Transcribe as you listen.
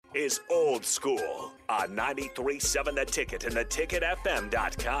is Old School on 93.7 The Ticket and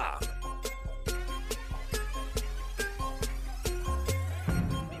theticketfm.com.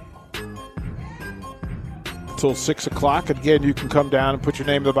 Until 6 o'clock. Again, you can come down and put your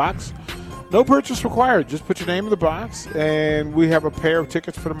name in the box. No purchase required. Just put your name in the box, and we have a pair of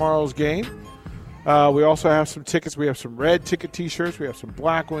tickets for tomorrow's game. We also have some tickets. We have some red ticket T-shirts. We have some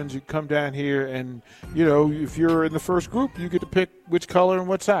black ones. You can come down here, and, you know, if you're in the first group, you get to pick which color and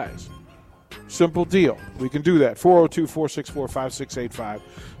what size. Simple deal. We can do that. 402-464-5685.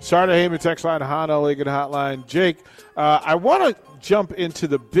 Sarda Heyman text line, Honda Ligon hotline. Jake, I want to jump into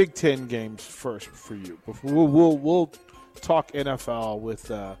the Big Ten games first for you. We'll talk NFL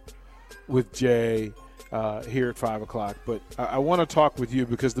with Jay here at 5 o'clock. But I want to talk with you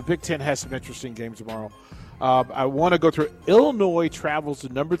because the Big Ten has some interesting games tomorrow. I want to go through. Illinois travels to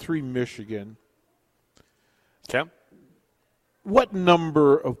number 3 Michigan. Okay. What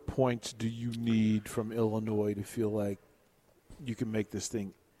number of points do you need from Illinois to feel like you can make this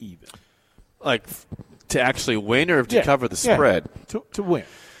thing even? Like to actually win or to cover the spread? To win.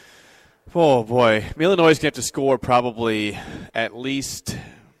 Oh, boy. Illinois is going to have to score probably at least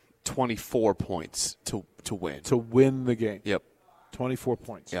 24 points to win. To win the game. Yep. 24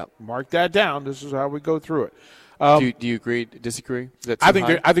 points. Yep. Mark that down. This is how we go through it. Do you agree? Disagree? Is that too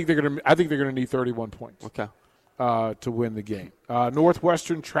high? I think they're going to need 31 points. Okay. To win the game.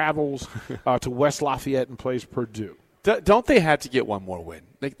 Northwestern travels to West Lafayette and plays Purdue. Don't they have to get one more win?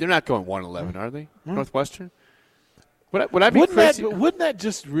 They're not going 1-11, are they? Northwestern? Would I be crazy? Wouldn't that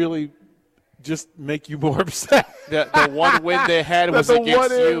just really just make you more upset? The one win they had was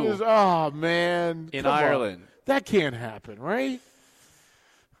against you. Oh, man. In Ireland. That can't happen, right?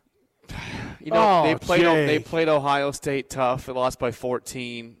 You know, they played Ohio State tough. They lost by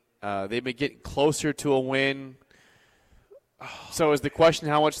 14. They've been getting closer to a win. So is the question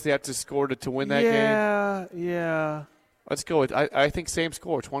how much they have to score to win that game? Yeah. Let's go with I think same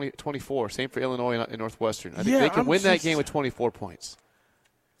score, 20-24. Same for Illinois and Northwestern. I think they can win that game with 24 points.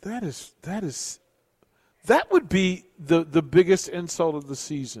 That would be the biggest insult of the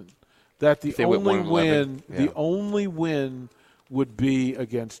season. That the only win would be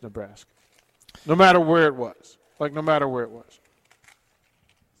against Nebraska. No matter where it was. No matter where it was.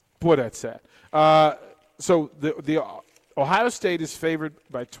 Boy, that's sad. So the Ohio State is favored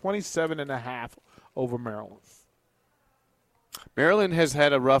by 27.5 over Maryland. Maryland has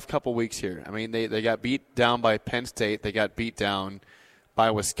had a rough couple weeks here. I mean, they got beat down by Penn State. They got beat down by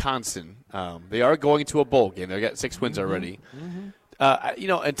Wisconsin. They are going to a bowl game. They got 6 wins already. Mm-hmm.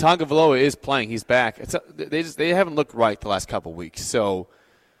 And Tagovailoa is playing. He's back. They haven't looked right the last couple weeks. So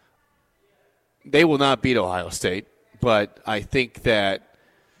they will not beat Ohio State. But I think that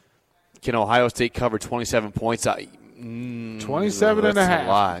can Ohio State cover 27 points? 27.5. That's a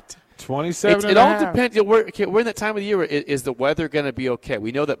lot. 27. It all depends. We're in that time of the year. Is the weather going to be okay?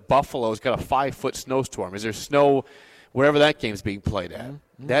 We know that Buffalo's got a 5-foot snowstorm. Is there snow wherever that game's being played at?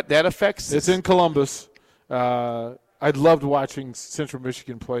 Mm-hmm. That affects. It's in Columbus. I loved watching Central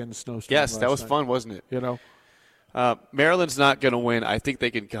Michigan play in the snowstorm. Yes, that was fun, wasn't it? You know, Maryland's not going to win. I think they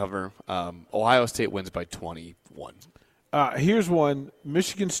can cover. Ohio State wins by 21. Here's one.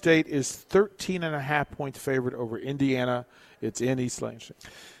 Michigan State is 13.5 points favored over Indiana. It's in East Lansing.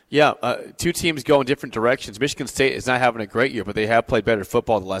 Yeah, two teams go in different directions. Michigan State is not having a great year, but they have played better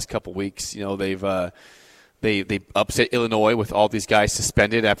football the last couple weeks. You know, they've they upset Illinois with all these guys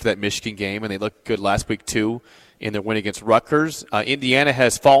suspended after that Michigan game, and they looked good last week too in their win against Rutgers. Indiana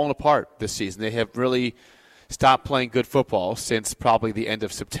has fallen apart this season. They have really stopped playing good football since probably the end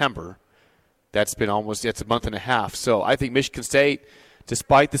of September. It's a month and a half. So I think Michigan State,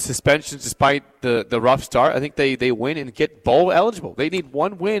 despite the suspensions, despite the rough start, I think they win and get bowl eligible. They need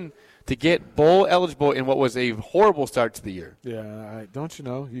one win to get bowl eligible in what was a horrible start to the year. Yeah, don't you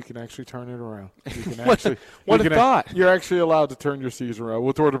know you can actually turn it around? You can what a thought. You're actually allowed to turn your season around.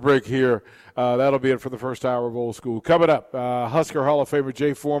 We'll throw the break here. That'll be it for the first hour of Old School. Coming up, Husker Hall of Famer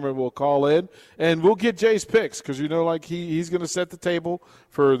Jay Foreman will call in, and we'll get Jay's picks because he's going to set the table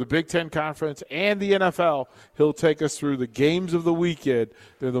for the Big Ten Conference and the NFL. He'll take us through the games of the weekend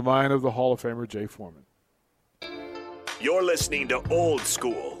in the mind of the Hall of Famer Jay Foreman. You're listening to Old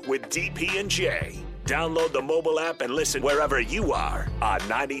School with DP and J. Download the mobile app and listen wherever you are on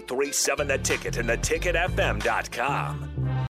 93.7 The Ticket and theticketfm.com.